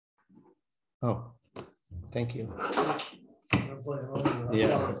Oh, thank you.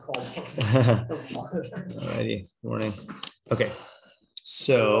 Yeah. Alrighty, morning. Okay,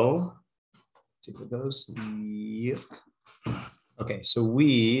 so take a look at those. Yep. Okay, so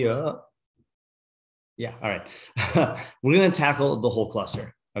we, all right. We're gonna tackle the whole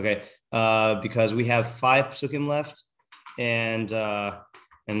cluster, okay? Because we have 5 pesukim left, and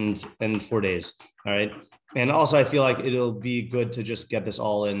 4 days. All right, and also I feel like it'll be good to just get this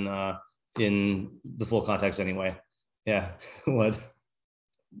all in the full context anyway. Yeah. What?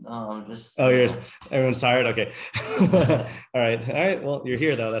 Everyone's tired. Okay. All right. Well, you're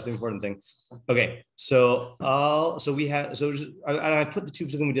here though. That's the important thing. Okay. So I put the 2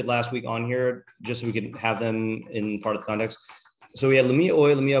 pesukim we did last week on here just so we can have them in part of the context. So we had lemi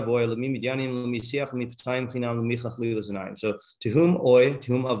oy, lemi avoy, lemi midyanim, lemi siach, lemi petayim chinam, lemi chachli l'zanayim. So to whom oy,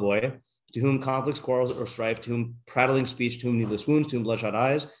 to whom avoy, to whom conflicts, quarrels, or strife, to whom prattling speech, to whom needless wounds, to whom bloodshot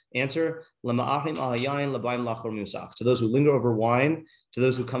eyes. Answer: Lama'achim alayayin labayim lachor musach. To those who linger over wine, to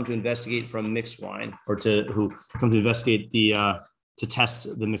those who come to investigate from mixed wine, or who come to investigate to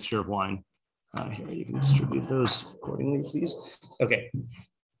test the mixture of wine. Here, you can distribute those accordingly, please. Okay.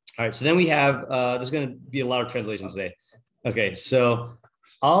 All right. So then we have. There's going to be a lot of translations today. Okay. So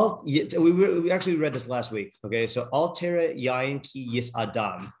we actually read this last week. Okay. So al tera yayin ki yis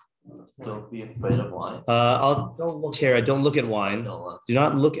adam. Don't be afraid of wine. Don't look at wine. Do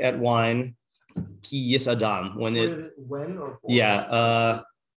not look at wine. Ki yis adam. When or for? Yeah.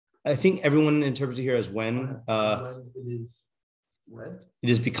 I think everyone interprets it here as when. When it is red. It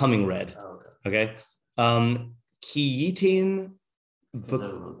is becoming red. Oh, okay. Ki yitin.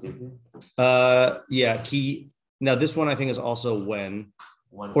 Ki. Now this one I think is also when.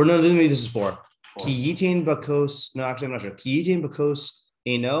 Or no, this is for. Ki yitin bakos. No, actually I'm not sure. Ki yitin bakos.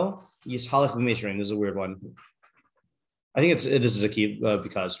 Eno yishalach b'meshrin. This is a weird one. I think this is a key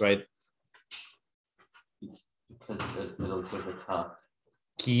because, right? Because it'll give the cup.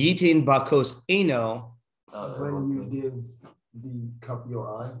 Ki yitin bakos eno. When you give the cup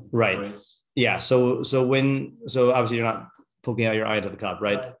your eye. Right. Yeah. So obviously you're not poking out your eye into the cup,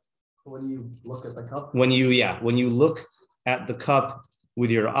 right? When you look at the cup. When you look at the cup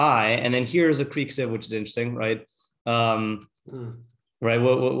with your eye, and then here's a creek sieve, which is interesting, right? Right.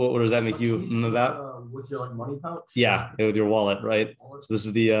 What does that make you about? With your money pouch? Yeah, with your wallet, right? So this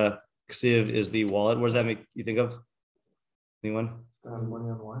is the ksiv is the wallet. What does that make you think of? Anyone?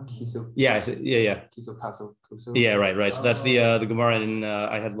 Money on the line. Kiso. Yeah. Kiso paso. Yeah, right. So that's the Gemara, and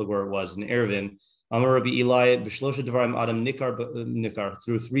I had to look where it was in Eruvin. Amar Rabbi Eli b'shlosha devarim adam nikar.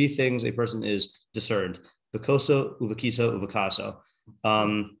 Through 3 things a person is discerned: bekoso, uvakiso, uvakaso.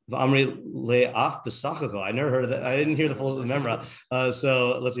 V'amri le'af b'sachako. I never heard of that. I didn't hear the full memra.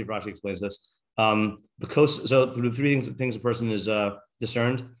 So let's see if Rashi explains this. Because so through 3 things a person is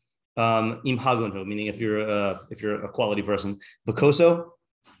discerned. Im hagunhu, meaning if you're a quality person. Bekoso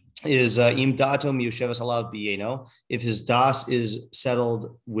is im dato miyushevas alav biyeno. If his das is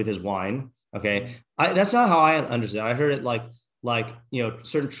settled with his wine. Okay, that's not how I understand. I heard it like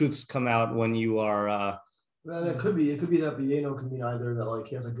certain truths come out when you are. Well, it could be that Bieno can mean either that like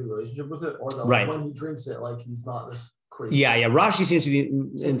he has a good relationship with it, or that right. When he drinks it, like he's not this crazy. Yeah. Rashi seems to be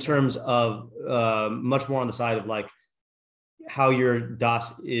in terms of much more on the side of like how your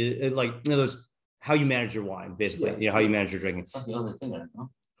das is, like in other words, how you manage your wine, basically. Yeah. How you manage your drinking. He owns a vineyard,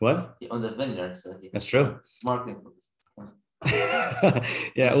 no? What? He owns a vineyard, so that's true. It's marketing purposes.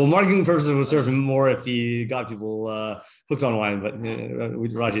 Yeah, well, marketing purposes would serve him more if he got people hooked on wine, but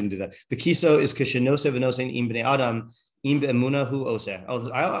Raji didn't do that. The kiso is kishinose v'nosein im b'nei adam im be'emuna hu oseh.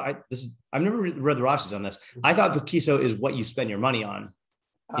 I've never read the Rashis on this. I thought the kiso is what you spend your money on.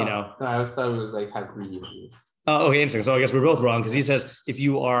 You know, no, I always thought it was like how greedy it is. Oh, okay, interesting. So I guess we're both wrong because he says if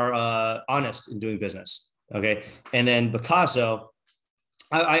you are honest in doing business, okay, and then Picasso,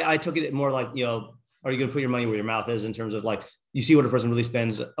 I took it more like are you going to put your money where your mouth is in terms of like, you see what a person really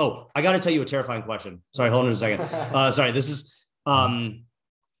spends? Oh, I got to tell you a terrifying question. Sorry, hold on a second. Sorry,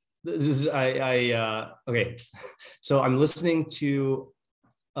 okay. So I'm listening to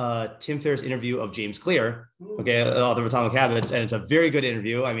Tim Ferriss' interview of James Clear, okay, author of Atomic Habits, and it's a very good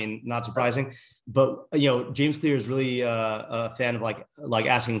interview. I mean, not surprising, but James Clear is really a fan of like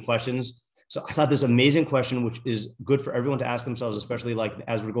asking questions. So I thought this amazing question, which is good for everyone to ask themselves, especially like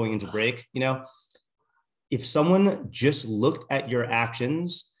as we're going into break, if someone just looked at your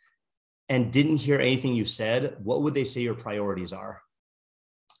actions and didn't hear anything you said, what would they say your priorities are?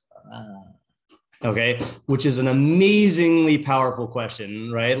 Okay, which is an amazingly powerful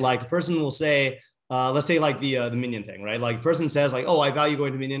question, right? Like a person will say, let's say like the Minyan thing, right? Like a person says like, oh, I value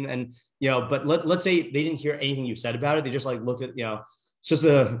going to Minyan, and but let's say they didn't hear anything you said about it. They just like looked at it's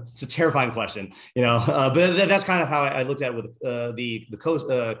a terrifying question, but that's kind of how I looked at it with the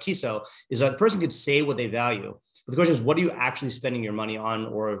kiso, is that a person could say what they value. But the question is, what are you actually spending your money on,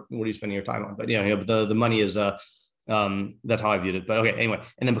 or what are you spending your time on? But the money is that's how I viewed it. But okay, anyway.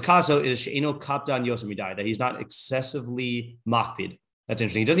 And then Picasso is she'eno kapdan yosemidai, that he's not excessively makpid. That's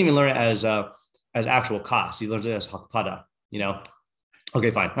interesting. He doesn't even learn it as actual cost. He learns it as hakpada, Okay,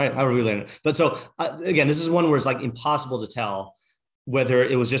 fine. All right, how are we learning? But so again, this is one where it's like impossible to tell whether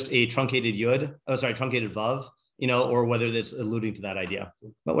it was just a truncated truncated vav, or whether it's alluding to that idea.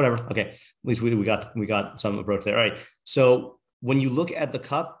 But whatever. Okay, at least we got some approach there. All right. So when you look at the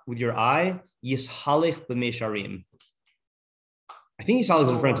cup with your eye, yishalech b'meisharim. I think yishalech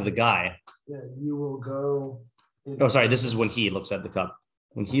is referring to the guy. Yeah, you will go. Oh, sorry. This is when he looks at the cup.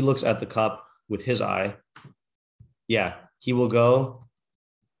 When he looks at the cup with his eye, yeah, he will go.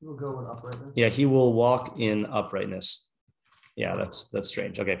 He will go in uprightness. Yeah, he will walk in uprightness. Yeah, that's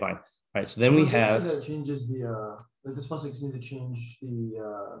strange. Okay, fine. All right, so then we have that changes the this pasuk needs to change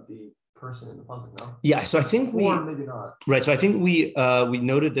the person in the pasuk, no? Yeah, so I think or maybe not. Right. So I think we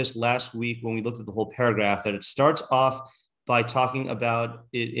noted this last week when we looked at the whole paragraph, that it starts off by talking about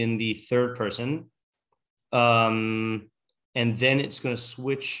it in the third person, and then it's going to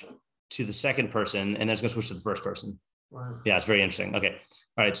switch to the second person, and then it's going to switch to the first person. Right. Yeah, it's very interesting. Okay.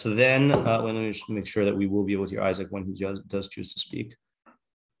 All right. So then let me just make sure that we will be able to hear Isaac when he does choose to speak.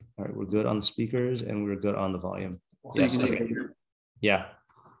 All right. We're good on the speakers and we're good on the volume. So yes. Okay. Yeah.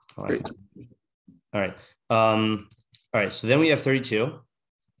 All right. All right. All right. So then we have 32,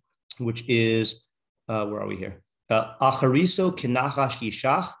 which is, where are we here? Achariso kenachash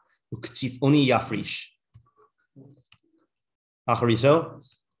yishach uktzifoni yafrish. Achariso?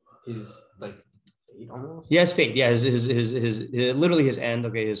 He's like almost. Yeah, his fate. Yeah, his literally his end.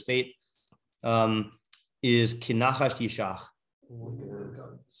 Okay, his fate is kinachash yishach.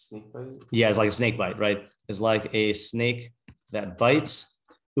 Snake bite. Yeah, it's like a snake bite, right? It's like a snake that bites.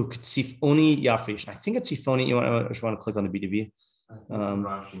 Uktsifoni yafrish. I think it's sifoni. I just want to click on the BDB.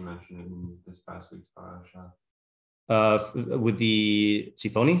 Rashi mentioned it in this past week's parasha. With the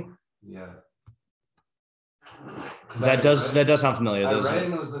sifoni. Yeah. That does sound familiar. I read it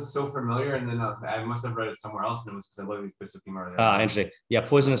and it was just so familiar, and then I must have read it somewhere else, and it was because I love these pesukim are there. Interesting. Yeah,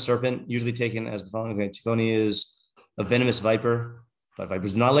 poisonous serpent, usually taken as the following. Okay, tifoni is a venomous viper, but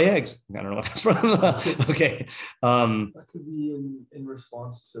vipers do not lay eggs. I don't know what that's from. Okay. That could be in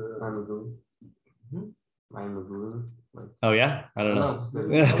response to Oh yeah, I don't know.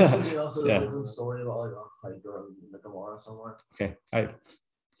 Also, yeah. There's a story about like a hiker in the Gemara somewhere. Okay,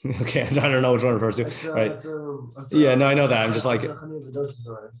 okay, I don't know which one it refers to. Right. Yeah, no, I know that. I'm just like,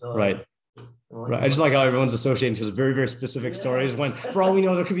 right. Right. I just like how everyone's associating to very, very specific stories when, for all we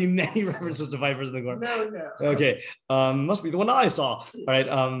know, there could be many references to vipers in the Gemara. No. Okay, must be the one I saw. All right.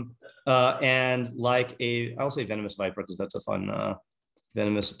 And like I'll say venomous viper because that's a fun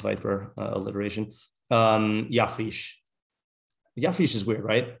venomous viper alliteration. Yafish. Yafish is weird,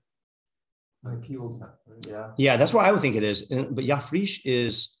 right? Like yeah, that's what I would think it is. But Yafrish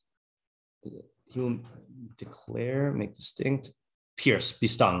is, he will declare, make distinct, pierce, be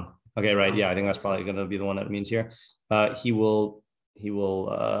stung. Okay, right. Yeah, I think that's probably going to be the one that it means here. He will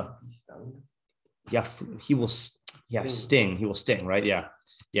sting. He will sting, right? Yeah.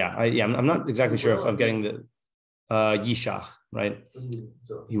 I'm not exactly sure if I'm getting the Yishach, right?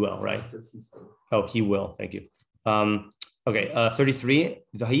 He will, right? Oh, he will. Thank you. Okay, 33.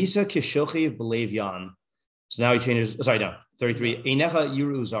 V'hayisa kishochi b'leiv yan. So now he changes. Sorry, no. 33. Einecha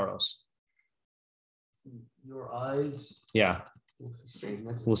yiru zaros. Your eyes. Yeah.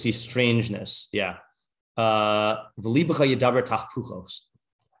 We'll see strangeness. Yeah. V'libacha yadaber tachpuchos.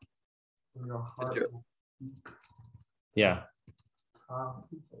 Your heart. Yeah.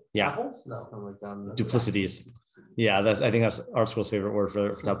 Yeah. Apples? No. Duplicities. Yeah, I think that's Art School's favorite word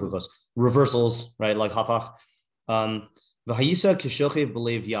for tapuchos. Reversals, right? Like hafach. V'hayisa kishochi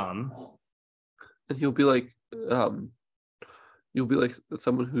b'leiv yam. And you'll be like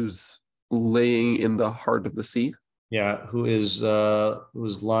someone who's laying in the heart of the sea. Yeah, who is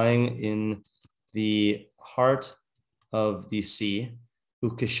lying in the heart of the sea.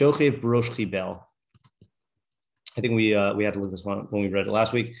 Ukishochi b'rosh chibel. I think we had to look this one when we read it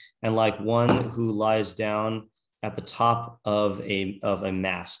last week. And like one who lies down at the top of a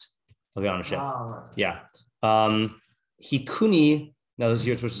mast on a ship. Right. Yeah. Hikuni. Now this is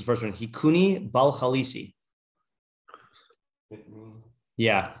here, which is the first one. Hikuni bal chalisi.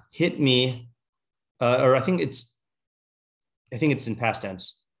 Yeah, hit me. Or I think it's in past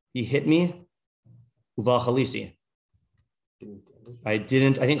tense. He hit me. Uval chalisi. I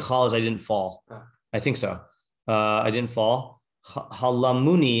think chal is I didn't fall. I think so. I didn't fall.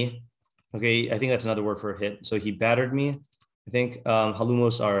 Halamuni. Okay, I think that's another word for hit. So he battered me. I think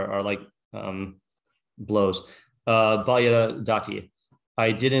halumos are like blows. Bayada dati.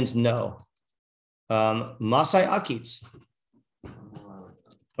 I didn't know. Masai akits.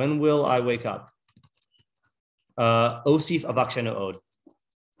 When will I wake up? Osif avaksheno od.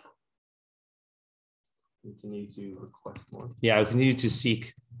 Continue to request more. Yeah, I continue to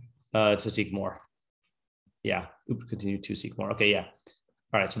seek more. Yeah, continue to seek more. Okay, yeah.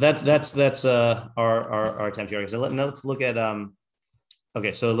 All right, so that's our attempt here. So now let's look at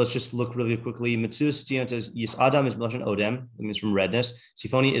okay, so let's just look really quickly. Mitzus Tion says Yis Adam is Miloshan Odem, that means from redness.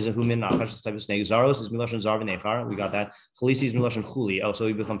 Sifoni is a human nachash, this type of snake. Zaros is Miloshan Zarv Nechar. We got that. Khalisi is Miloshan Chuli. Oh, so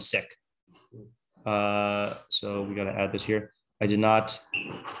he becomes sick. So we gotta add this here. I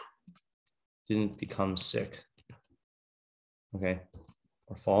didn't become sick. Okay,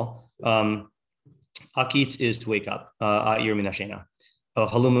 or fall. Akit is to wake up. A'ir minashena.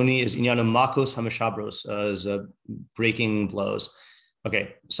 Halumuni is inyana makos hamashabros, is breaking blows.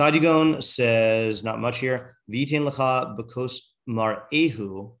 Okay, Sadigon says not much here. Vitin lecha bakos mar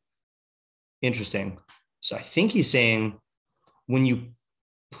ehu. Interesting. So I think he's saying when you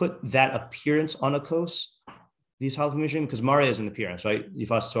put that appearance on a kos, these halachim, because mare is an appearance, right?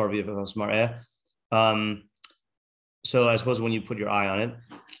 Yifas tor v'yifas mare. So I suppose when you put your eye on it,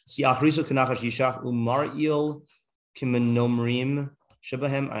 ki achriso kenachash yishach umaril kimenomrim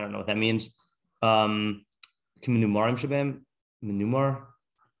shabahem. I don't know what that means. Kimenumarim shabahem. Menumar.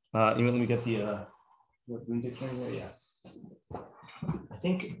 Let me get the dictionary there. Yeah. I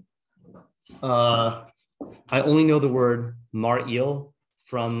think I only know the word mar'il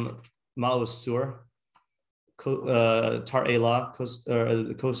from Ma'os Sur, Tar Ela, what's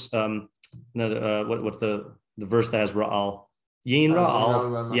the verse that has Ra'al? Yin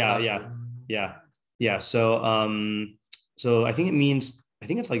Ra'al. Yeah. So I think it means, I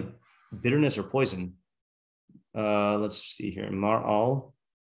think it's like bitterness or poison. Let's see here. Mar'il,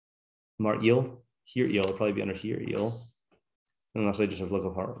 here eel, will probably be under here eel. Unless I just have to look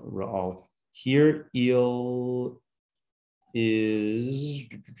up Ra'al. Here eel is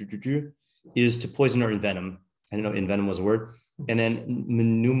to poison or envenom. I didn't know envenom was a word. And then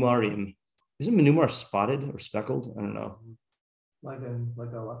menumarim. Isn't menumar spotted or speckled? I don't know. Like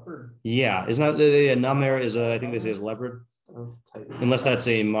a leopard. Yeah, isn't that the namer is I think they say is a leopard. Unless that's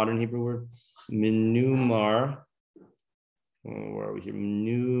a modern Hebrew word. Menumar. Where are we here?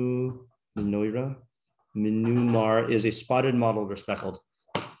 Menumar is a spotted, mottled, or speckled.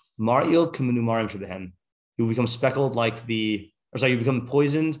 Mar'il k'menumarim shebehem. You become speckled like you become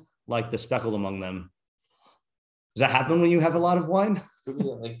poisoned like the speckled among them. Does that happen when you have a lot of wine?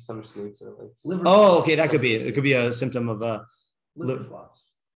 Like some snakes or like liver. Oh, okay, that could be. It could be a symptom of liver spots.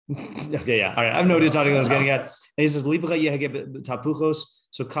 Okay, yeah. All right. I have no idea what I was getting at. And he says, tapuchos.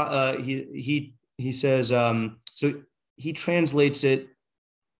 So he says, so he translates it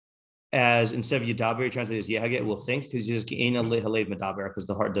as, instead of Yadaber, he translates as Yehaget, will think, because he says, because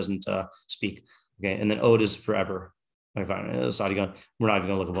the heart doesn't speak. Okay, and then Od is forever. Okay, fine. We're not even going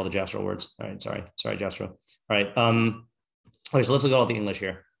to look up all the Jastrow words. All right, sorry, Jastrow. All right. Okay, so let's look at all the English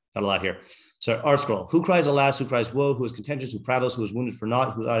here. Got a lot here. So our scroll. Who cries alas, who cries woe, who is contentious, who prattles, who is wounded for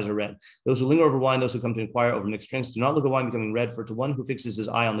naught, whose eyes are red. Those who linger over wine, those who come to inquire over mixed drinks, do not look at wine becoming red, for to one who fixes his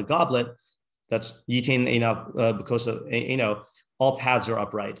eye on the goblet, that's yitain ena because all paths are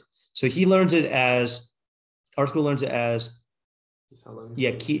upright. So he learns it as, our school learns it as,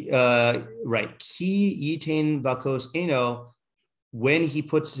 yeah, right. Ki yitain bakos eno, when he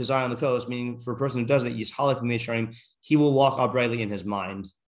puts his eye on the coast, meaning for a person who does it, he will walk uprightly in his mind.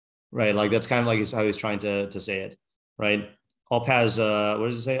 Right, like that's kind of like how he's trying to say it, right? All paths, what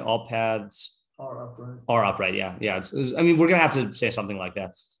does it say? All paths are upright. Yeah. I mean, we're gonna have to say something like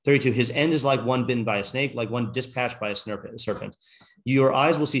that. 32. His end is like one bitten by a snake, like one dispatched by a serpent. Your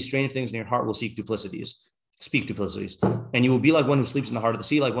eyes will see strange things, and your heart will speak duplicities. And you will be like one who sleeps in the heart of the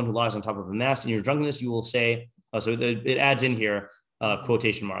sea, like one who lies on top of a mast. In your drunkenness, you will say. So it adds in here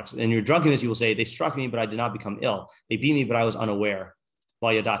quotation marks. In your drunkenness, you will say, "They struck me, but I did not become ill. They beat me, but I was unaware."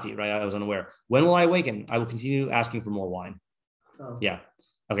 Yadati, right? I was unaware. When will I awaken? I will continue asking for more wine. Oh. Yeah.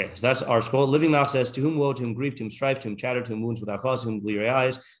 Okay. So that's our scroll. Living Nach says, to whom woe, to whom grief, to whom strife, to whom chatter, to whom wounds without cause, to whom bleary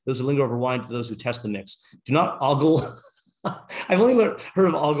eyes, those who linger over wine, to those who test the mix. Do not ogle. I've only heard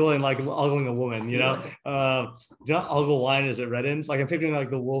of ogling, like ogling a woman, you know. Do not ogle wine as it reddens. Like I'm picturing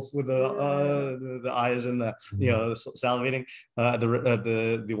like the wolf with the eyes and the salivating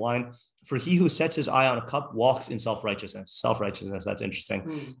the wine. For he who sets his eye on a cup walks in self-righteousness. Self-righteousness, that's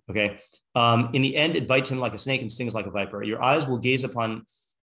interesting. Okay. In the end, it bites him like a snake and stings like a viper. Your eyes will gaze upon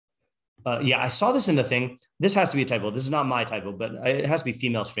Yeah, I saw this in the thing. This has to be a typo. This is not my typo, but it has to be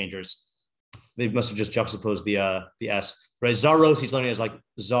female strangers. They must have just juxtaposed the S. Right? Zaros, he's learning as like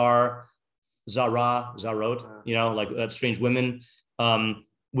Zara, Zarot, like strange women,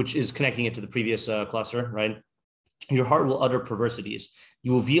 which is connecting it to the previous cluster, right? Your heart will utter perversities.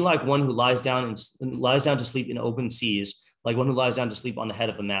 You will be like one who lies down to sleep in open seas, like one who lies down to sleep on the head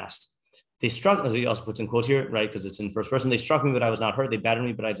of a mast. They struck, as he also puts in quotes here, right? Because it's in first person. They struck me, but I was not hurt. They battered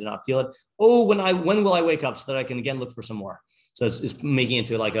me, but I did not feel it. Oh, when will I wake up so that I can again look for some more? So it's making it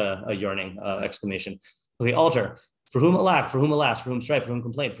into like a yearning exclamation. Okay, altar. For whom alack, for whom alas, for whom strife, for whom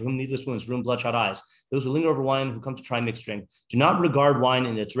complaint, for whom needless wounds, for whom bloodshot eyes. Those who linger over wine, who come to try mixed drink. Do not regard wine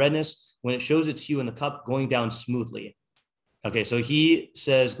in its redness when it shows its hue in the cup going down smoothly. Okay, so he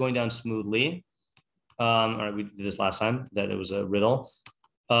says going down smoothly. All right, we did this last time, that it was a riddle.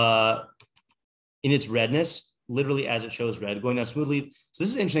 In its redness, literally as it shows red, going down smoothly. So this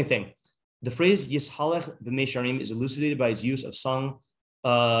is an interesting thing. The phrase Yishalech b'mei sharim is elucidated by its use of song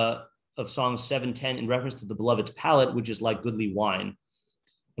 710 in reference to the beloved's palate, which is like goodly wine.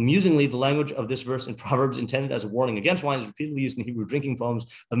 Amusingly, the language of this verse in Proverbs intended as a warning against wine is repeatedly used in Hebrew drinking poems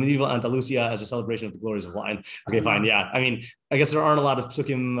of medieval Andalusia as a celebration of the glories of wine. Okay, fine. Yeah. I mean, I guess there aren't a lot of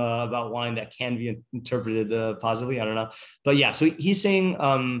pesukim about wine that can be interpreted positively. I don't know. But yeah, so he's saying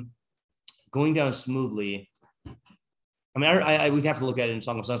going down smoothly. I mean, we'd have to look at it in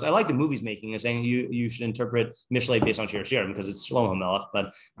Song of Songs. I like the movie's making and saying you should interpret Mishlei based on shiurim because it's Shlomo Melech. But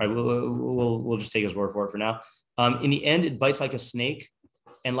all right, we'll just take his word for it for now. In the end, it bites like a snake,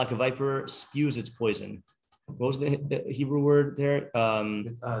 and like a viper spews its poison. What was the Hebrew word there?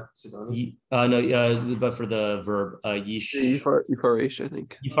 But for the verb, yish. Yifarish, I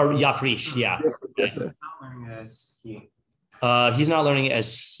think. Yafrish, yeah. Yes, Not learning it as he. He's not learning it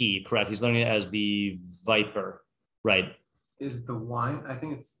as he, correct. He's learning it as the viper, right? Is the wine? I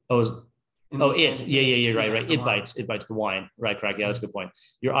think it's. You're right. It bites the wine, right? Correct. Yeah, that's a good point.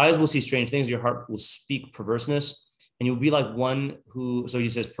 Your eyes will see strange things. Your heart will speak perverseness. And you'll be like one who, so he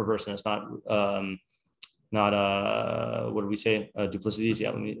says perverseness, not what do we say? Duplicities.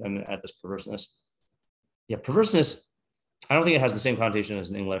 Yeah, I'm gonna add this perverseness. Yeah, perverseness. I don't think it has the same connotation as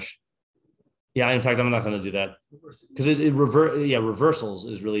in English. Yeah, in fact, I'm not going to do that because reversals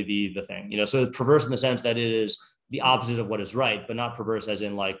is really the thing, so perverse in the sense that it is the opposite of what is right, but not perverse as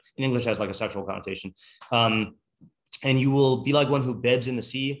in like in English has like a sexual connotation. And you will be like one who beds in the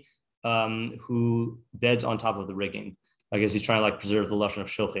sea, who beds on top of the rigging. I guess he's trying to like preserve the lashon of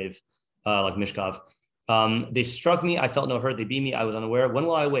shochev, like mishkav. They struck me, I felt no hurt. They beat me, I was unaware. When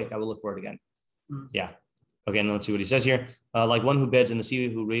will I awake? I will look for it again. Yeah. Okay, and let's see what he says here. Like one who beds in the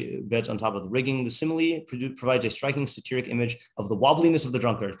sea, who beds on top of the rigging. The simile provides a striking satiric image of the wobbliness of the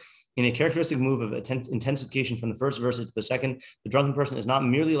drunkard. In a characteristic move of intensification from the first verse into the second, the drunken person is not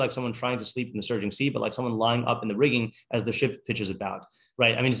merely like someone trying to sleep in the surging sea, but like someone lying up in the rigging as the ship pitches about.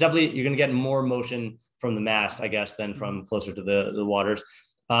 Right? I mean, it's definitely, you're going to get more motion from the mast, I guess, than from closer to the waters.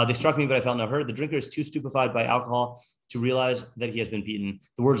 They struck me, but I felt no hurt. The drinker is too stupefied by alcohol to realize that he has been beaten.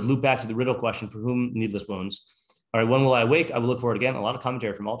 The words loop back to the riddle question, for whom needless wounds. All right, when will I awake? I will look for it again. A lot of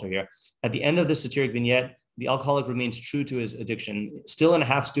commentary from Alter here. At the end of this satiric vignette, the alcoholic remains true to his addiction. Still in a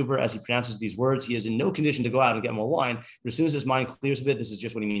half stupor as he pronounces these words, he is in no condition to go out and get more wine. But as soon as his mind clears a bit, this is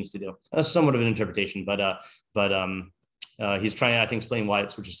just what he means to do. That's somewhat of an interpretation, but he's trying to, I think, explain why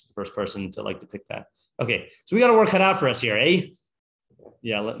it switches to the first person to like depict that. Okay, so we got to work cut out for us here, eh?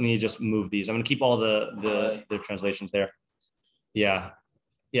 Yeah, let me just move these. I'm going to keep all the translations there. Yeah.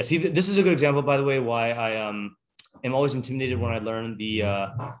 See, this is a good example, by the way, why I am always intimidated when I learn the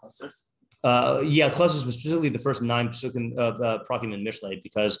Clusters. clusters, specifically the first 9 pesukim, pesukim in Mishlei,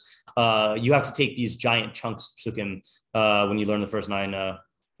 because you have to take these giant chunks pesukim when you learn the first 9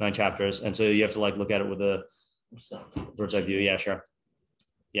 chapters, and so you have to like look at it with a bird's eye view. Yeah, sure.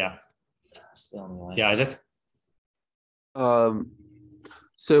 Yeah. Yeah, Isaac.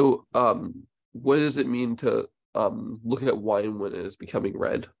 So, what does it mean to look at wine when it is becoming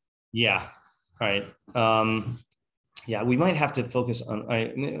red? Yeah. All right. Yeah, we might have to focus on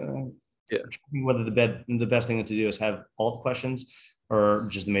whether the best thing to do is have all the questions or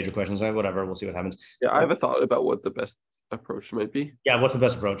just the major questions. Whatever. We'll see what happens. Yeah, I have a thought about what the best approach might be. Yeah. What's the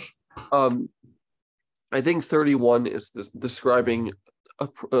best approach? I think 31 is describing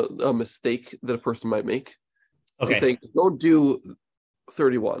a mistake that a person might make. Okay. It's saying don't do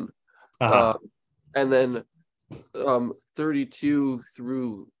 31, and then 32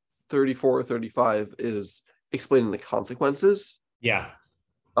 through 34, 35 is explaining the consequences. Yeah.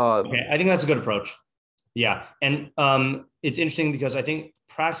 Okay, I think that's a good approach. Yeah, and it's interesting because I think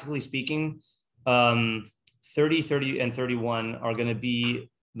practically speaking, 30, 30, and 31 are going to be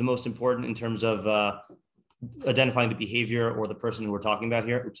the most important in terms of identifying the behavior or the person who we're talking about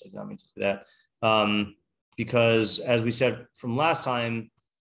here. Oops, I did not mean to do that. Because as we said from last time,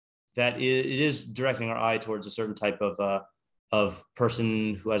 that it is directing our eye towards a certain type of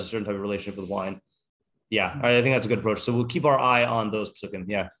person who has a certain type of relationship with wine. Yeah, I think that's a good approach. So we'll keep our eye on those pesukim.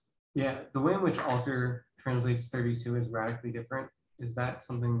 Yeah. Yeah, the way in which alter translates 32 is radically different. Is that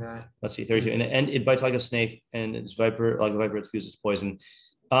something that? Let's see, 32, and it bites like a snake, and it's viper like a viper. It spews its poison.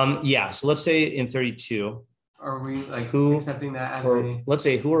 Yeah. So let's say in 32. Are we like who, accepting that as or a? let's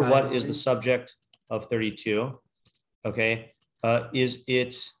say who or what is the subject of 32? Okay. Is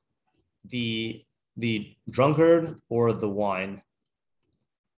it the drunkard or the wine?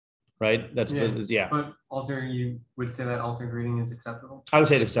 Right. That's yeah. But alter, you would say that altered reading is acceptable? I would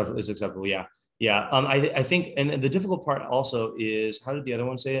say it's acceptable. It's acceptable. Yeah. Yeah. I think, and the difficult part also is, how did the other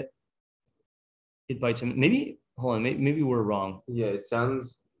one say it? It bites him. Maybe, hold on, maybe we're wrong. Yeah, it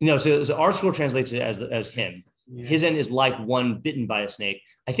sounds. No, so our scroll translates it as him. Yeah. His end is like one bitten by a snake.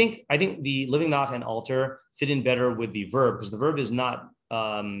 I think the living knock and alter fit in better with the verb, because the verb is not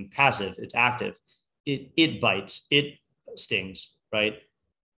passive, it's active. It bites, it stings, right?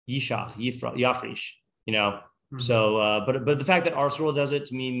 Yishach, yafrish, you know. Mm-hmm. So, but the fact that our scroll does it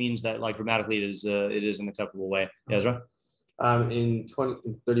to me means that like grammatically it is an acceptable way. Ezra? In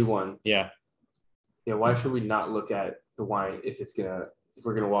 31. Yeah. Yeah. Why should we not look at the wine if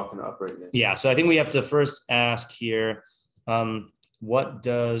we're gonna walk in uprightness? Yeah. So I think we have to first ask here, what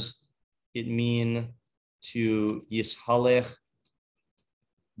does it mean to yishalech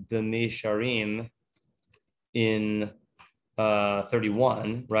b'meisharim in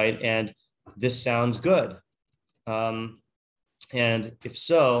 31, right? And this sounds good. And if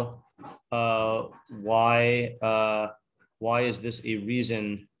so, why is this a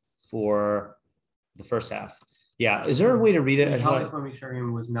reason for the first half? Yeah, is there a way to read it?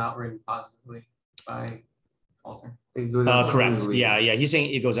 Shiurim was not written positively by alter. Correct. Yeah. He's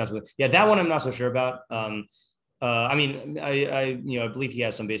saying it goes down to the. Yeah, that one I'm not so sure about. I mean, I believe he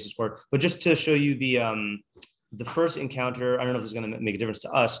has some basis for it, but just to show you the first encounter, I don't know if this is going to make a difference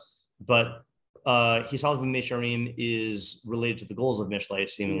to us, but Hisal ben Mesharim is related to the goals of Mishlei,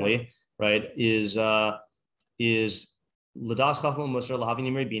 seemingly, right? Is Ladas Chachma Musar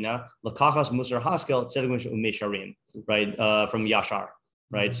Lahavin Bina Lakachas Musar Haskel Tzedek Mesharim, right? From Yashar,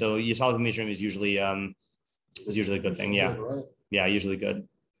 right? So Hisal ben Mesharim is usually a good thing. Yeah, yeah, usually good.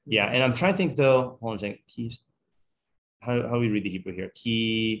 Yeah, and I'm trying to think though. Hold on a second. Keys. How do we read the Hebrew here?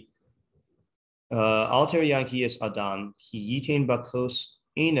 Ki alter Yankee is Adam. Ki yitain bakos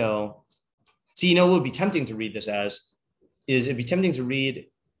eno. See, what would be tempting to read this as is it'd be tempting to read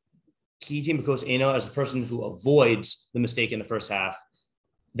ki yitain bakos eno as the person who avoids the mistake in the first half.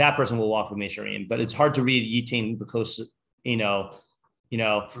 That person will walk with Mesharim, but it's hard to read yitain bakos eno,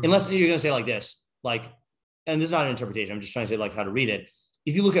 unless you're going to say like this, like, and this is not an interpretation. I'm just trying to say like how to read it.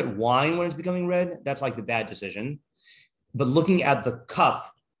 If you look at wine when it's becoming red, that's like the bad decision. But looking at the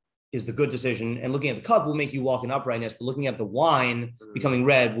cup is the good decision, and looking at the cup will make you walk in uprightness. But looking at the wine becoming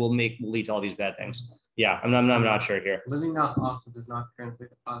red will lead to all these bad things. Yeah, I'm not sure here. Living not also does not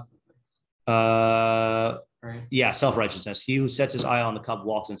translate positively. Right. Yeah, self-righteousness. He who sets his eye on the cup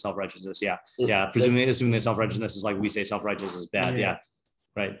walks in self-righteousness. Yeah. Assuming that self-righteousness is like we say self-righteousness is bad. Yeah.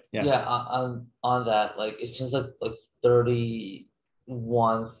 Right. Yeah. Yeah. On that, like it seems like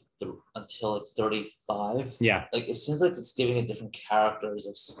 31 until like 35. Yeah. Like it seems like it's giving it different characters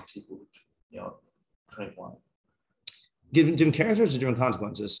of some people who drink wine. Different characters or different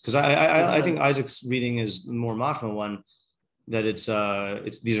consequences? Because I think Isaac's reading is the more mashma one, that it's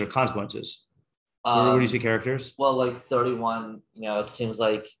these are consequences. Where do you see characters? Well, like 31, it seems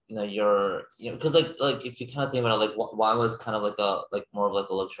like you're because like if you kind of think about it, like wine was kind of like more of like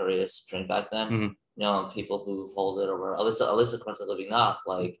a luxurious drink back then. Mm-hmm. People who hold it or at least according to Living Knock,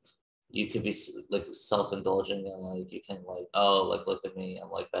 like you could be like self-indulgent and like you can like look at me, I'm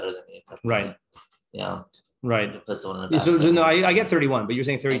like better than you. Right. Yeah. Right. So no, I get 31, but you're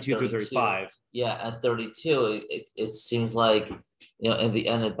saying 32 through 35. Yeah, and 32, it seems like in the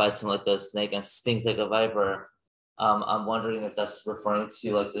end it bites him like a snake and stings like a viper. I'm wondering if that's referring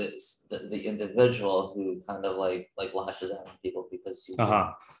to like the individual who kind of like lashes out at people because he.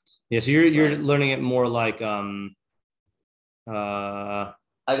 Yeah, so you're learning it more like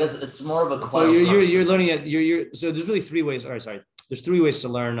I guess it's more of a question. So you're learning it. So there's really three ways. Sorry. There's three ways to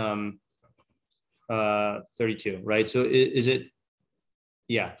learn 32, right? So is it?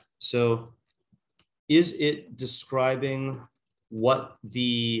 Yeah. So is it describing what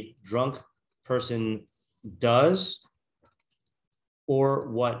the drunk person does, or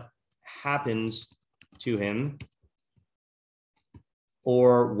what happens to him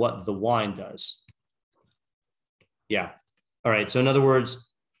or what the wine does. Yeah. All right. So in other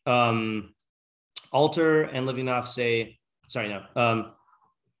words, Alter and Levinach say, sorry, no.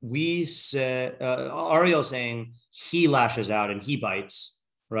 We said, Ariel saying he lashes out and he bites,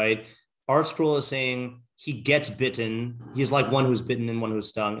 right? Art Scroll is saying he gets bitten. He's like one who's bitten and one who's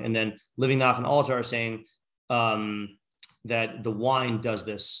stung. And then Levinach and Alter are saying that the wine does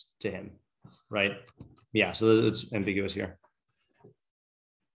this to him, right? Yeah, so it's ambiguous here.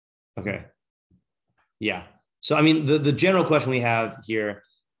 Okay. Yeah. So, I mean, the general question we have here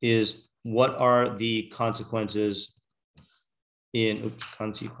is what are the consequences in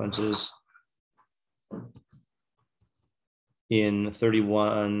 32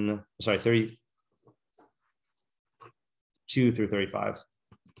 through 35.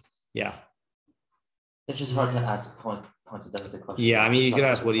 Yeah. It's just hard to ask pointed out the question. Yeah, I mean, you could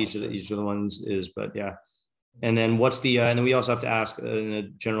ask what each of the ones is, but yeah. And then what's the and then we also have to ask in a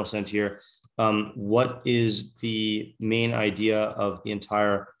general sense here, what is the main idea of the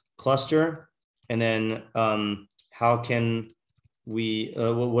entire cluster? And then how can we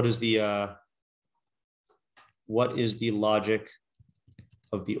what is the logic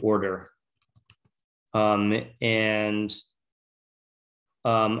of the order? And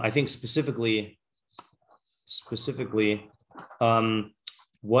I think specifically,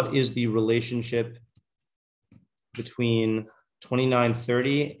 what is the relationship between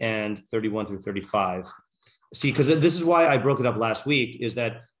 29:30 and 31 through 35? See, because this is why I broke it up last week, is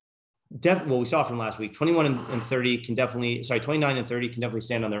that we saw from last week, 21 and 30 can definitely, 29 and 30 can definitely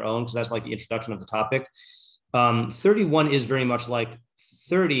stand on their own, because that's like the introduction of the topic. 31 is very much like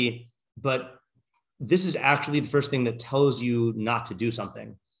 30, but this is actually the first thing that tells you not to do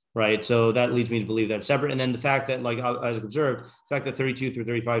something, right? So that leads me to believe that it's separate. And then the fact that, like, as observed, the fact that 32 through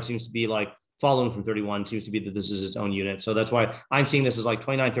 35 seems to be like following from 31 seems to be that this is its own unit. So that's why I'm seeing this as like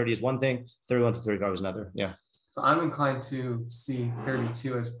 29, 30 is one thing, 31 to 35 is another. Yeah. So I'm inclined to see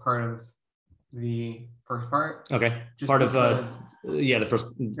 32 as part of the first part. Okay. Just Part because, of the first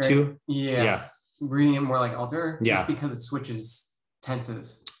right? two. Yeah. Yeah. Reading it more like Alter. Yeah. Just because it switches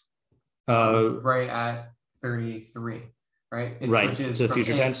tenses. Right at 33. Right. It right. switches To the from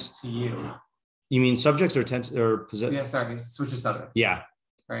future it tense. to you. You mean subjects or tense or position? Yeah. Sorry. It switches subject. Yeah.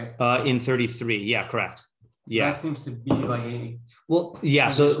 Right. In 33. Yeah. Correct. Yeah. That seems to be like a. Well, yeah.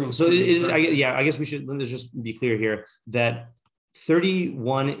 So it is. I guess we should let's just be clear here that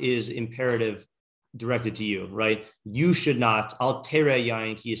 31 is imperative directed to you, right? You should not. Al tere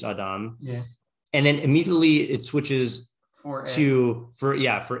yain kis adam. Yeah. And then immediately it switches For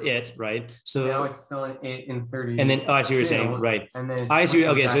it, right? So now it's still an it in 30. And then I see what you're saying, right? And then I see.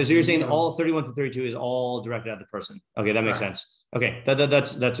 Okay, so you're saying you. all 31 to 32 is all directed at the person. Okay, that makes sense. Okay,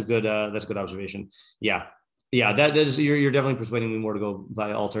 that's a good observation. Yeah. That is you're definitely persuading me more to go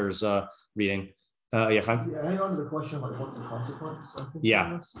by Alter's reading. Chaim? Yeah, hang on to the question like what's the consequence? I think.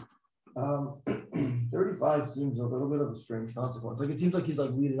 Yeah. 35 seems a little bit of a strange consequence. Like it seems like he's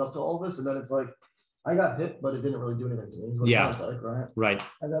like leading up to all this, and then it's like I got hit, but it didn't really do anything to me. Is what it sounds like, right? Right.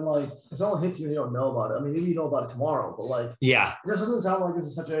 And then like if someone hits you and you don't know about it, I mean maybe you know about it tomorrow, but like it just doesn't sound like this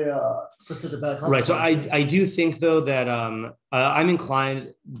is such a bad consequence. Right. So I do think though that I'm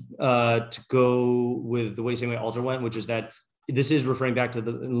inclined to go with the same way Alter went, which is that this is referring back to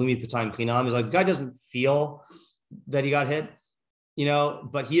the Lumi Patayim Klinam. Is like the guy doesn't feel that he got hit,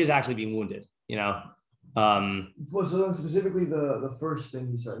 but he is actually being wounded, Well, so then specifically the first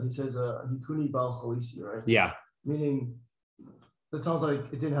thing he says Hikuni Bal Chalisi, right? Yeah. Meaning that sounds like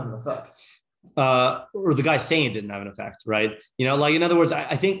it didn't have an effect. Or the guy saying it didn't have an effect, right? Like in other words,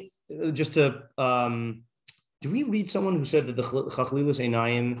 I think just to do we read someone who said that the Chachlilus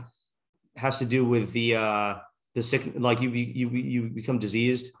Einayim has to do with the sick, like you become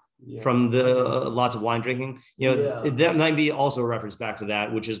diseased from the lots of wine drinking? That might be also a reference back to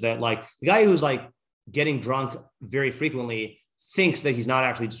that, which is that like the guy who's like getting drunk very frequently thinks that he's not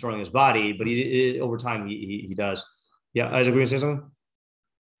actually destroying his body, but over time he does. Yeah, Isaac, were you going to say something?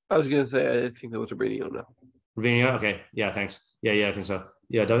 I was going to say I think that was Rabinio now. Rabinio, okay, yeah, thanks. Yeah, I think so.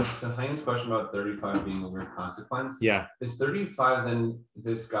 Yeah, Doug? So Chaim's question about 35 being a weird consequence. Yeah. Is 35 then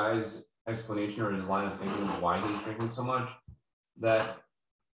this guy's explanation or his line of thinking of why he's drinking so much? That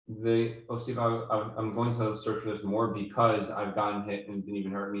I'm going to search for this more because I've gotten hit and it didn't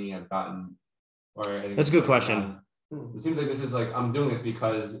even hurt me. That's a good question. It seems like this is like I'm doing this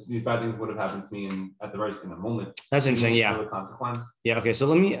because these bad things would have happened to me at the right in the moment. That's interesting. Yeah. The consequence. Yeah. Okay. So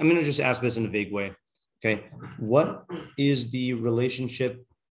I'm going to just ask this in a vague way. Okay. What is the relationship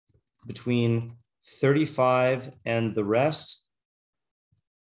between 35 and the rest,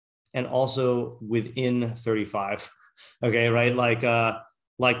 and also within 35? Okay, right? Like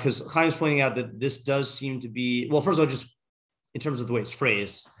because Chaim's pointing out that this does seem to be, well, first of all, just in terms of the way it's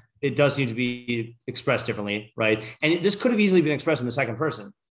phrased, it does seem to be expressed differently, right? And this could have easily been expressed in the second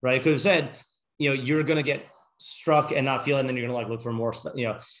person, right? It could have said, you're going to get struck and not feel it, and then you're going to like look for more,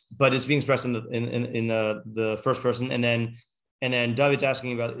 but it's being expressed in the first person, and then David's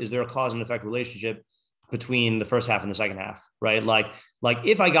asking about, is there a cause and effect relationship between the first half and the second half, right? Like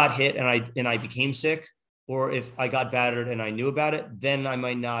if I got hit and I became sick, or if I got battered and I knew about it, then I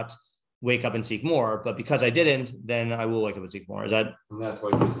might not wake up and seek more. But because I didn't, then I will wake up and seek more. Is that? And that's why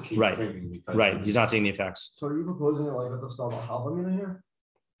he needs to keep drinking. Because right. He's not seeing the effects. So are you proposing that like let's spell the Halvamina here?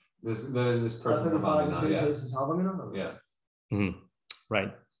 This person. That's 35 and 36 is Halvamina? Yeah. Mm-hmm.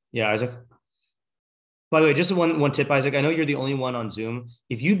 Right. Yeah, Isaac. By the way, just one tip, Isaac. I know you're the only one on Zoom.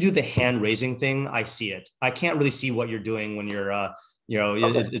 If you do the hand raising thing, I see it. I can't really see what you're doing when you're, okay.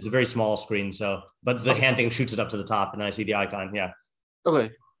 It's a very small screen. So, but the hand thing shoots it up to the top, and then I see the icon. Yeah.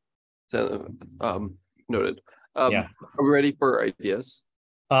 Okay. So, noted. Yeah. Are we ready for ideas?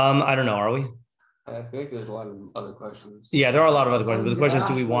 I don't know. Are we? I think there's a lot of other questions. Yeah, there are a lot of other questions. But the question is,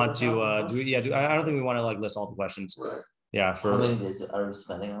 do we want to? I don't think we want to like list all the questions. Right. Yeah. How many days are we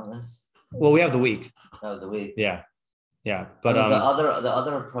spending on this? Well, we have the week. Oh, the week. Yeah. But the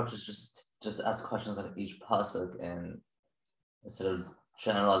other approach is just ask questions on each pasuk and instead of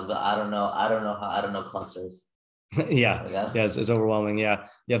generalize. But I don't know clusters. Yeah, it's overwhelming. Yeah.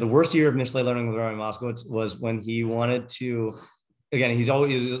 The worst year of Mishlei learning with Rabbi Moskowitz was when he wanted to. Again, he's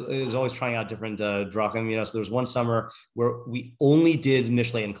always trying out different drachim. So there was one summer where we only did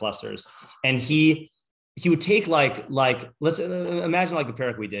Mishlei in clusters, and he would take like let's imagine like the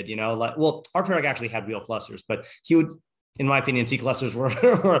parak we did. Our parak actually had real clusters, but he would, in my opinion, see clusters where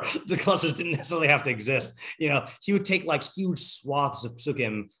the clusters didn't necessarily have to exist. He would take like huge swaths of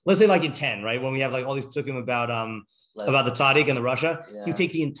pesukim. Let's say like in 10, right? When we have like all these pesukim about the tzaddik and the Russia, he would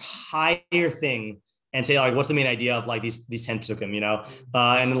take the entire thing and say like, what's the main idea of like these 10 pesukim,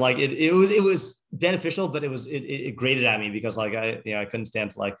 and like it was beneficial, but it grated at me because like I couldn't stand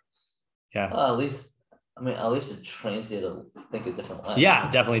to like, yeah. Well, at least it trains you to think a different way. Yeah,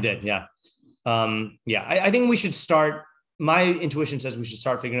 definitely did. Yeah. I think we should start. My intuition says we should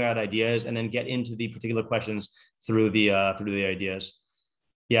start figuring out ideas and then get into the particular questions through the ideas.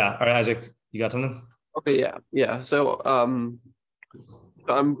 Yeah. All right, Isaac, you got something? Okay. Yeah. So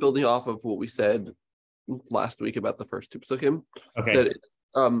I'm building off of what we said last week about the first two pesukim. Okay.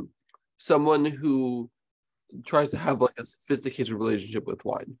 That someone who tries to have like a sophisticated relationship with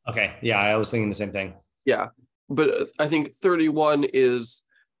wine. Okay. Yeah, I was thinking the same thing. Yeah, but I think 31 is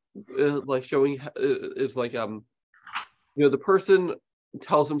like showing is like the person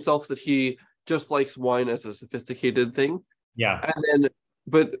tells himself that he just likes wine as a sophisticated thing. Yeah, and then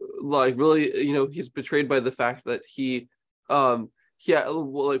but like really he's betrayed by the fact that he like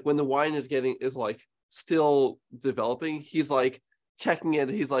when the wine is like still developing, he's like checking it.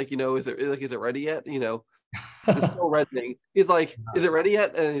 He's like is it ready yet? It's still reddening. He's like, is it ready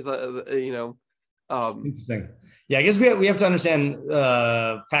yet? And he's like interesting. Yeah, I guess we have to understand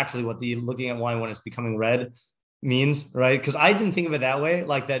factually what the looking at wine when it's becoming red means, right? Because I didn't think of it that way,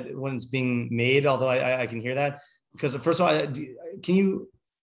 like that when it's being made. Although I can hear that, because first of all, do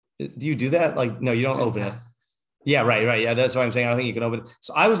you do that? Like, no, you don't open it. Yeah, right. Yeah, that's what I'm saying. I don't think you can open it.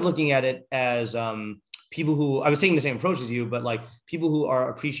 So I was looking at it as people who I was taking the same approach as you, but like people who are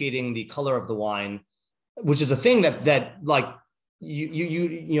appreciating the color of the wine, which is a thing that like.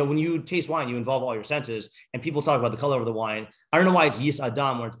 You when you taste wine, you involve all your senses, and people talk about the color of the wine. I don't know why it's yis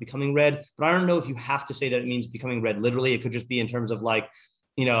adam where it's becoming red, but I don't know if you have to say that it means becoming red literally. It could just be in terms of like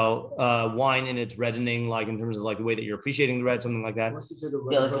wine in its reddening, like in terms of like the way that you're appreciating the red, something like that. Unless you say the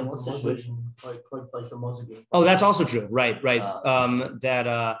red like in what situation? Like the mozzie. Oh, that's also true. Right.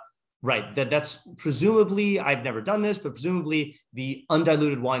 That's presumably, I've never done this, but presumably the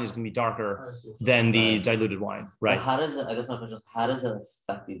undiluted wine is going to be darker than the diluted wine, right? Well, I guess my question is, how does it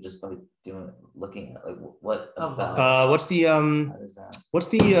affect you just by looking at like what about? What's the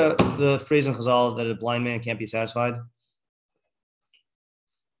phrase in Chazal that a blind man can't be satisfied?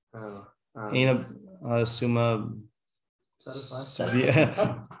 Summa.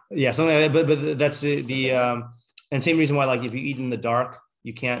 Yeah, something like that. But that's and same reason why, like, if you eat in the dark,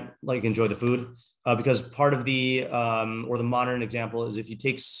 you can't like enjoy the food because part of the or the modern example is if you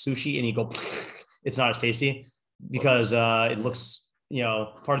take sushi and you go, it's not as tasty because it looks,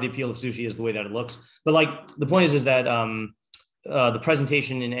 part of the appeal of sushi is the way that it looks. But like the point is that the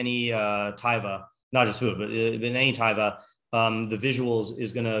presentation in any taiva, not just food, but in any taiva, the visuals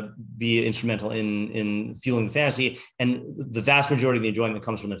is going to be instrumental in fueling the fantasy, and the vast majority of the enjoyment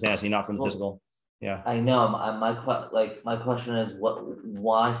comes from the fantasy, not from the physical. Yeah. I know. My question is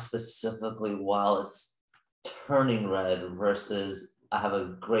why specifically while it's turning red versus I have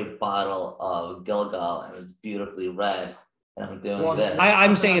a great bottle of Gilgal and it's beautifully red and I'm doing this.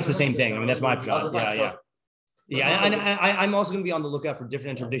 I'm saying it's the same thing. I mean, that's my shot. Okay, Yeah, so- yeah. Yeah, and I'm also going to be on the lookout for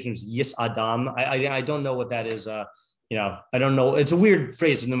different interpretations. Yes, Adam. I don't know what that is. I don't know. It's a weird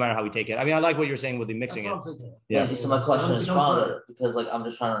phrase, no matter how we take it. I mean, I like what you're saying with the mixing it. Yeah. So my question is stronger because like I'm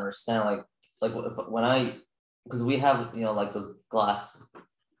just trying to understand because we have like those glass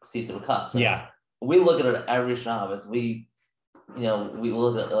see-through cups. Right? Yeah. We look at it every Shabbos. We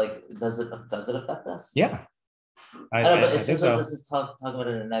look at like does it affect us? Yeah. I know, but I it think seems like so. this is talking about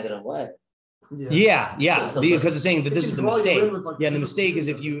it in a negative way. Yeah. So- Because it's saying that this is the draw you mistake. in with, like, Yeah, and the physical mistake is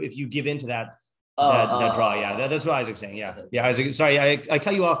cues. if you give in to that draw. Yeah, that's what Isaac's saying. Yeah, yeah. Isaac, sorry, I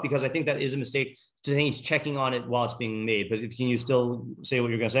cut you off because I think that is a mistake. To think he's checking on it while it's being made. But can you still say what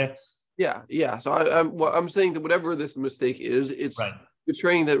you're gonna say? Yeah. So I'm saying that whatever this mistake is, it's Right.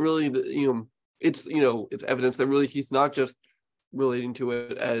 betraying that really it's evidence that really he's not just relating to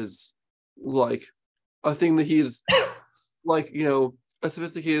it as like a thing that he's like a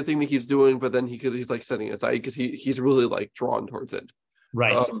sophisticated thing that he's doing, but then he's like setting it aside because he's really like drawn towards it.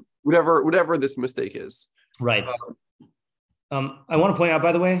 Right. Whatever this mistake is. Right. I want to point out,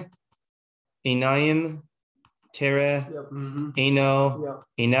 by the way, Einayim, Tere, Eino,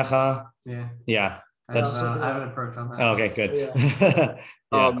 Einecha. Yeah. Yeah. I That's have an approach on that. oh, okay. Good.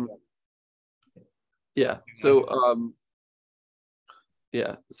 Yeah.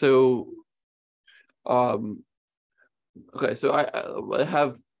 Okay. So I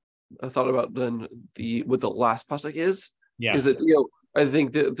have a thought about then what the last pasuk is. Yeah. Is that I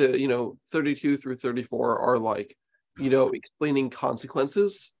think that the 32 through 34 are like explaining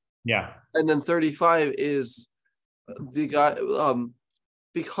consequences. Yeah. And then 35 is the guy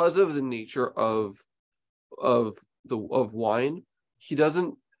because of the nature of wine, he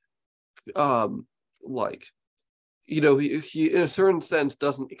doesn't he in a certain sense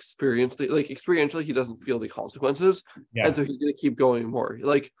doesn't experience experientially he doesn't feel the consequences. Yeah. And so he's going to keep going more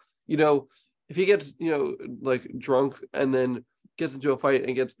if he gets drunk and then gets into a fight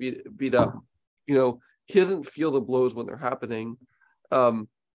and gets beat up, he doesn't feel the blows when they're happening, and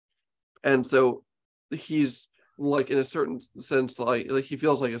so he's in a certain sense he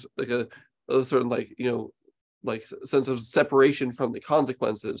feels like a certain sense of separation from the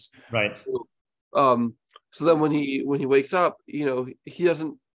consequences. Right. So then when he wakes up, he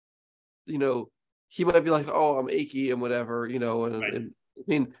doesn't, he might be like, oh, I'm achy and whatever, Right. and I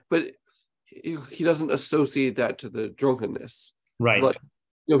mean, but he doesn't associate that to the drunkenness. Right.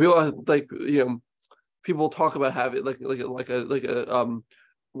 People people talk about having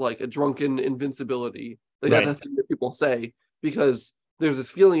like a drunken invincibility. That's a thing that people say because there's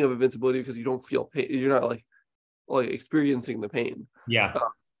this feeling of invincibility because you don't feel pain. You're not like experiencing the pain. Yeah.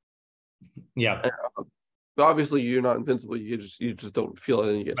 Yeah. But obviously you're not invincible. You just don't feel it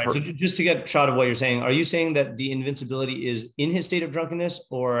and you get Right. hurt. So just to get a shot of what you're saying, are you saying that the invincibility is in his state of drunkenness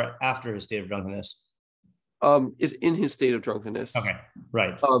or after his state of drunkenness? Is in his state of drunkenness. Okay.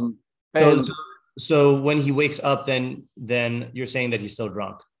 Right. And So when he wakes up, then you're saying that he's still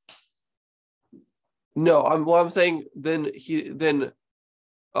drunk. no, I'm saying then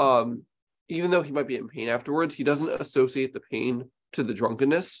even though he might be in pain afterwards, he doesn't associate the pain to the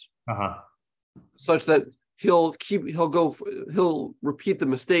drunkenness, such that he'll repeat the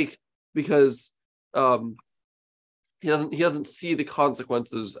mistake because he doesn't see the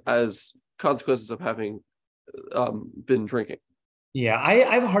consequences as consequences of having been drinking. Yeah, I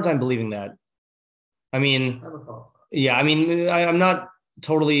have a hard time believing that. I mean, I have a thought. yeah, I mean, I'm not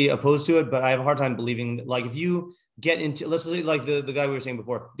totally opposed to it, but I have a hard time believing that, if you get into, let's say the guy we were saying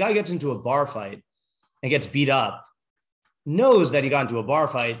before, guy gets into a bar fight and gets beat up, knows that he got into a bar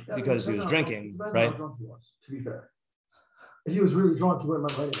fight because he was drinking, right? How drunk he was, to be fair. If he was really drunk, he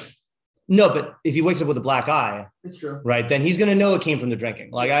wouldn't mind fighting. No, but if he wakes up with a black eye, It's true. right, then he's going to know it came from the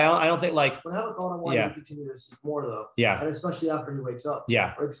drinking. I don't think But I have a thought on why you continue to seek more though. Yeah. And especially after he wakes up.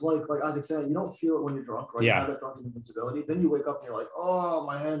 Yeah. It's like Isaac said, you don't feel it when you're drunk, right? Yeah. You have that drunken invincibility. Then you wake up and you're like, oh,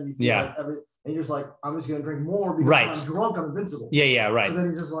 my head. And you feel like everything. And you're just like, I'm just going to drink more because Right. when I'm drunk, I'm invincible. Yeah, right. So then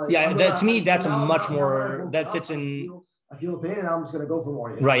you're just like, Yeah, to me, that's a now- much now more, I woke that up, fits in. I feel the pain and I'm just going to go for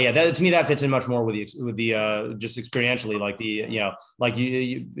more. Right. Yeah. To me, that fits in much more with the just experientially,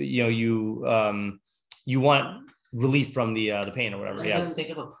 you want relief from the pain or whatever. So then think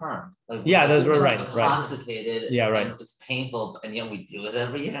of a perm. Like, Yeah, those were right. Intoxicated. Yeah, right. And it's painful, and yet we do it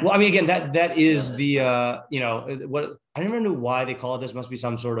every year. Well, I mean, again, that is the what I never knew why they call it this. Must be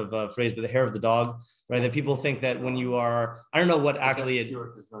some sort of phrase, but the hair of the dog, right? That people think that when you are, I don't know what actually it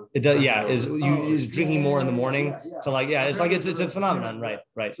does. Yeah, is drinking more in the morning to like it's like it's a phenomenon, right.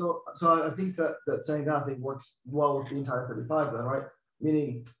 So I think that saying that I think works well with the entire 35 then, right?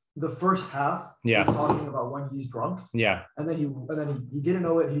 Meaning the first half, he's talking about when he's drunk, and then he didn't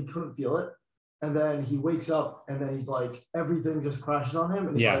know it, he couldn't feel it, and then he wakes up, and then he's like everything just crashes on him,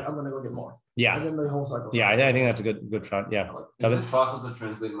 and he's like, I'm gonna go get more, and then the whole cycle. I think that's a good shot. Is it possible to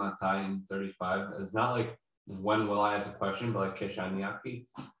translate Matai in 35? It's not like when will I as a question, but like Keshaniaki.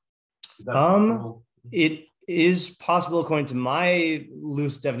 It is possible according to my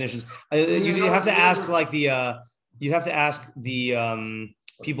loose definitions. You have to ask like the you'd have to ask the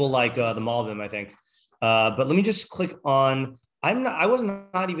people like the Malbim, I think. But let me just click on. I was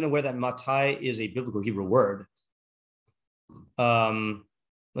not even aware that Matai is a biblical Hebrew word.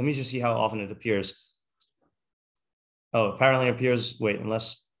 Let me just see how often it appears. Oh, apparently it appears. Wait,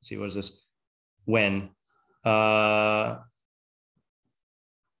 let's see. What is this? When? I'd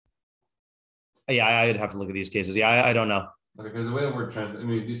have to look at these cases. I don't know. Okay, because the way the word translates, I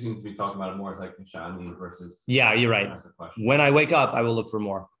mean, we do seem to be talking about it more as like Shani versus. Yeah, you're right. When I wake up, I will look for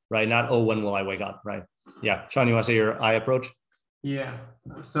more, right? Not, when will I wake up, right? Yeah. Sean, you want to say your eye approach? Yeah.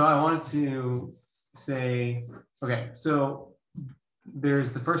 So I wanted to say, okay, so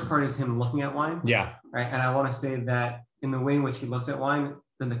there's the first part is him looking at wine. Yeah. Right. And I want to say that in the way in which he looks at wine,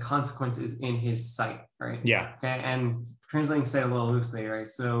 then the consequence is in his sight, right? Yeah. Okay, and translating sight a little loosely, right?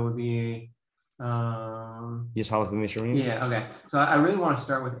 So the yeah, okay. So I really want to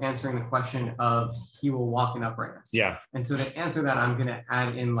start with answering the question of he will walk in uprightness. Yeah. And so to answer that, I'm going to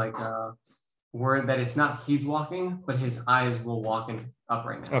add in like a word that it's not he's walking, but his eyes will walk in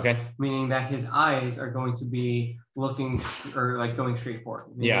uprightness. Okay. Meaning that his eyes are going to be looking or like going straight forward.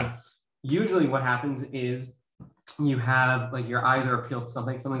 Yeah. Usually what happens is you have like your eyes are appealed to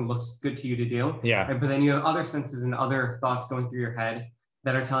something looks good to you to do. Yeah. Right? But then you have other senses and other thoughts going through your head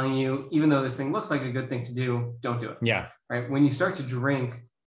that are telling you, even though this thing looks like a good thing to do, don't do it. Yeah. Right. When you start to drink,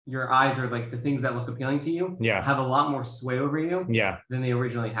 your eyes are like the things that look appealing to you. Yeah. Have a lot more sway over you. Yeah. Than they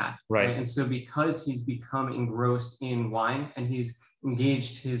originally had. Right. And so because he's become engrossed in wine and he's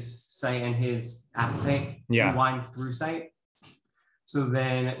engaged his sight and his appetite in wine through sight. So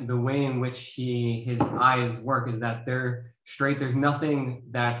then the way in which his eyes work is that they're straight. There's nothing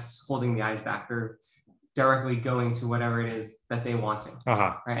that's holding the eyes back. They're directly going to whatever it is that they want to.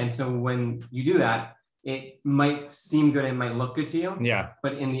 Uh-huh. Right? And so when you do that, it might seem good, it might look good to you. Yeah.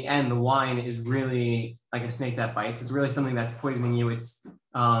 But in the end, the wine is really like a snake that bites. It's really something that's poisoning you. It's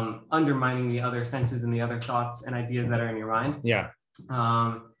undermining the other senses and the other thoughts and ideas that are in your mind. Yeah.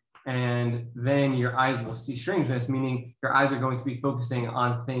 And then your eyes will see strangeness, meaning your eyes are going to be focusing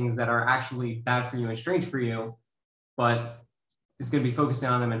on things that are actually bad for you and strange for you, but it's going to be focusing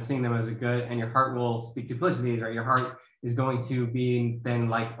on them and seeing them as a good, and your heart will speak duplicities, right? Your heart is going to be then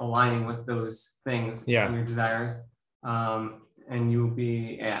like aligning with those things and your desires. And you'll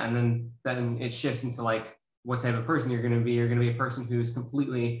be, and then it shifts into like what type of person you're going to be. You're going to be a person who's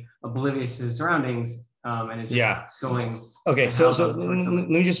completely oblivious to his surroundings. And it's just going. Okay, so let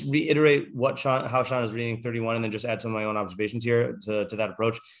me just reiterate how Sean is reading 31, and then just add some of my own observations here to that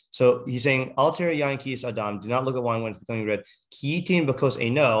approach. So he's saying, "Alter yain kis adam, do not look at wine when it's becoming red. Kiitin because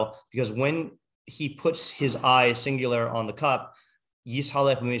because when he puts his eye singular on the cup,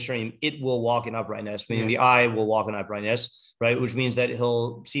 yishalech b'mishiurim, it will walk in uprightness, meaning the eye will walk in uprightness, right? Which means that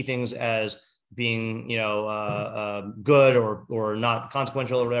he'll see things as being, good or not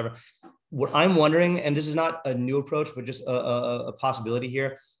consequential or whatever." What I'm wondering, and this is not a new approach, but just a possibility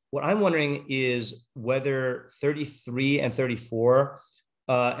here. What I'm wondering is whether 33 and 34,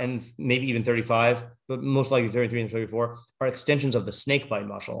 and maybe even 35, but most likely 33 and 34, are extensions of the snake bite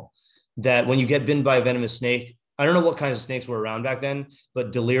muscle. That when you get bitten by a venomous snake, I don't know what kinds of snakes were around back then,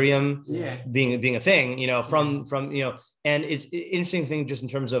 but delirium being a thing, from and it's an interesting thing just in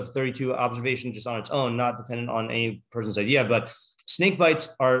terms of 32 observation just on its own, not dependent on any person's idea, but snake bites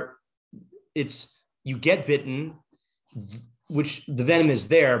you get bitten, which the venom is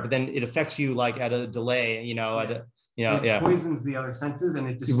there, but then it affects you like at a delay, it poisons the other senses and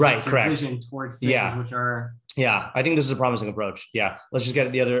it distorts your vision towards things which are. Yeah, I think this is a promising approach. Yeah, let's just get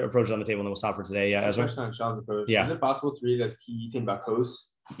the other approach on the table and then we'll stop for today. Yeah, Ezra? On Sean's approach. Yeah. Is it possible to read as kiitin bakos?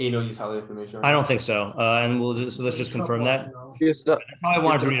 Information. I don't think so. And let's just confirm that. Yes, that's how I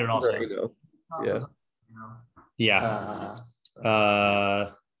wanted to read it also. Yeah. Yeah.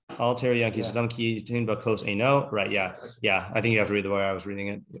 Alter Yankee Sadamki Bakos Eno. Right, yeah. I think you have to read the way I was reading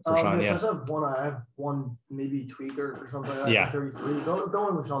it for Sean. Yeah. So I have one maybe tweak or something like that. Yeah. 33.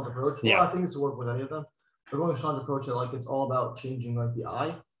 Going with Sean's approach. Well, I think it's to work with any of them. But going with Sean's approach that like it's all about changing like the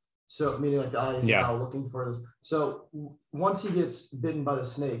eye. So meaning like the eye is now looking for this. So once he gets bitten by the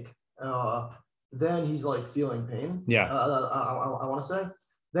snake, then he's like feeling pain. Yeah. I want to say.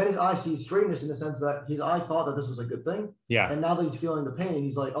 Then his eye sees strangeness in the sense that his eye thought that this was a good thing. Yeah. And now that he's feeling the pain,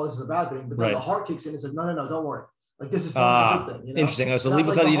 he's like, oh, this is a bad thing. But then the heart kicks in and says, no, don't worry. Like this is a good thing. You know? Interesting. So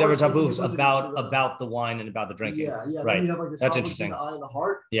Libakadi never taboos about the wine and about the drinking. Yeah. Right. You have, like, this That's interesting. The eye and the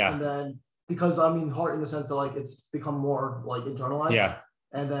heart. Yeah. And then because heart in the sense that like it's become more like internalized. Yeah.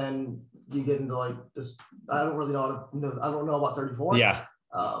 And then you get into like this. I don't really know. I don't know about 34. Yeah.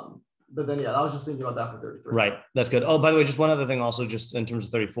 But then I was just thinking about that for 33. Right. That's good. Oh, by the way, just one other thing also, just in terms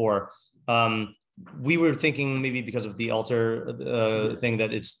of 34. We were thinking maybe because of the altar thing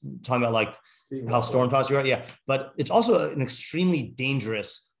that it's talking about like how storm tossed you are. Yeah. But it's also an extremely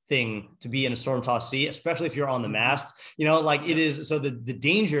dangerous thing to be in a storm tossed sea, especially if you're on the mast, like it is. So the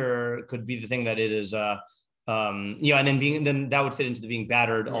danger could be the thing that it is, and then that would fit into the being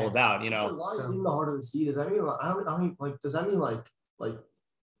battered all about, So why in the heart of the sea? Does that mean does that mean like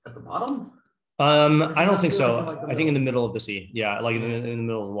at the bottom? I don't think so. Like I think in the middle of the sea. Yeah. Like in the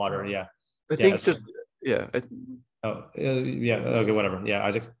middle of the water. Yeah. I think Okay. Whatever. Yeah.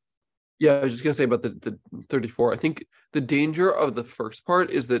 Isaac. Yeah. I was just going to say about the 34. I think the danger of the first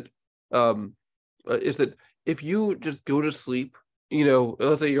part is that if you just go to sleep,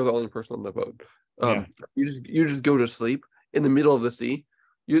 let's say you're the only person on the boat. You just go to sleep in the middle of the sea.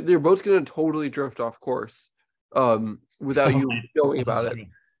 They're both going to totally drift off course without you knowing about it.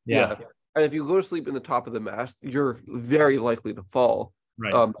 Yeah. And if you go to sleep in the top of the mast, you're very likely to fall.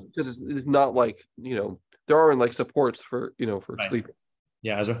 Right. Because it's not like, there aren't like supports for sleeping.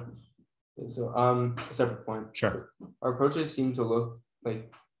 Yeah, Ezra. So a separate point. Sure. Our approaches seem to look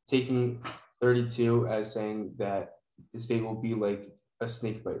like taking 32 as saying that the state will be like a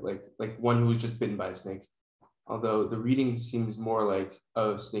snake bite, like one who was just bitten by a snake. Although the reading seems more like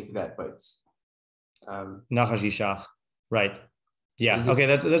a snake that bites. Nachashishach. Right. Yeah. Okay.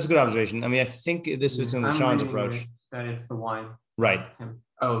 That's a good observation. I mean, I think this is in Sean's approach. That it's the wine. Right.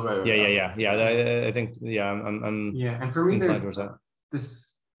 Oh, right. Yeah. I think. Yeah. I'm. Yeah, and for me, there's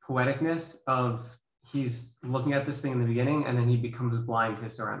this poeticness of he's looking at this thing in the beginning, and then he becomes blind to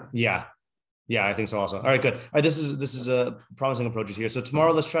his surroundings. Yeah. I think so. Also. All right. Good. All right. This is a promising approaches here. So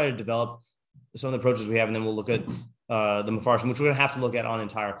tomorrow, let's try to develop some of the approaches we have, and then we'll look at the Mefarshim, which we're gonna have to look at on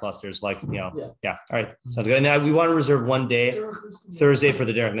entire clusters, like Yeah. All right, sounds good. And now we want to reserve one day, Thursday, for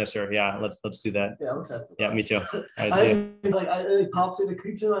the Derek Nisser. Yeah, let's do that. Yeah, I'm excited. Yeah, me too. All right, see you. It pops in, it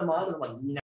creeps in my mind, and I'm like,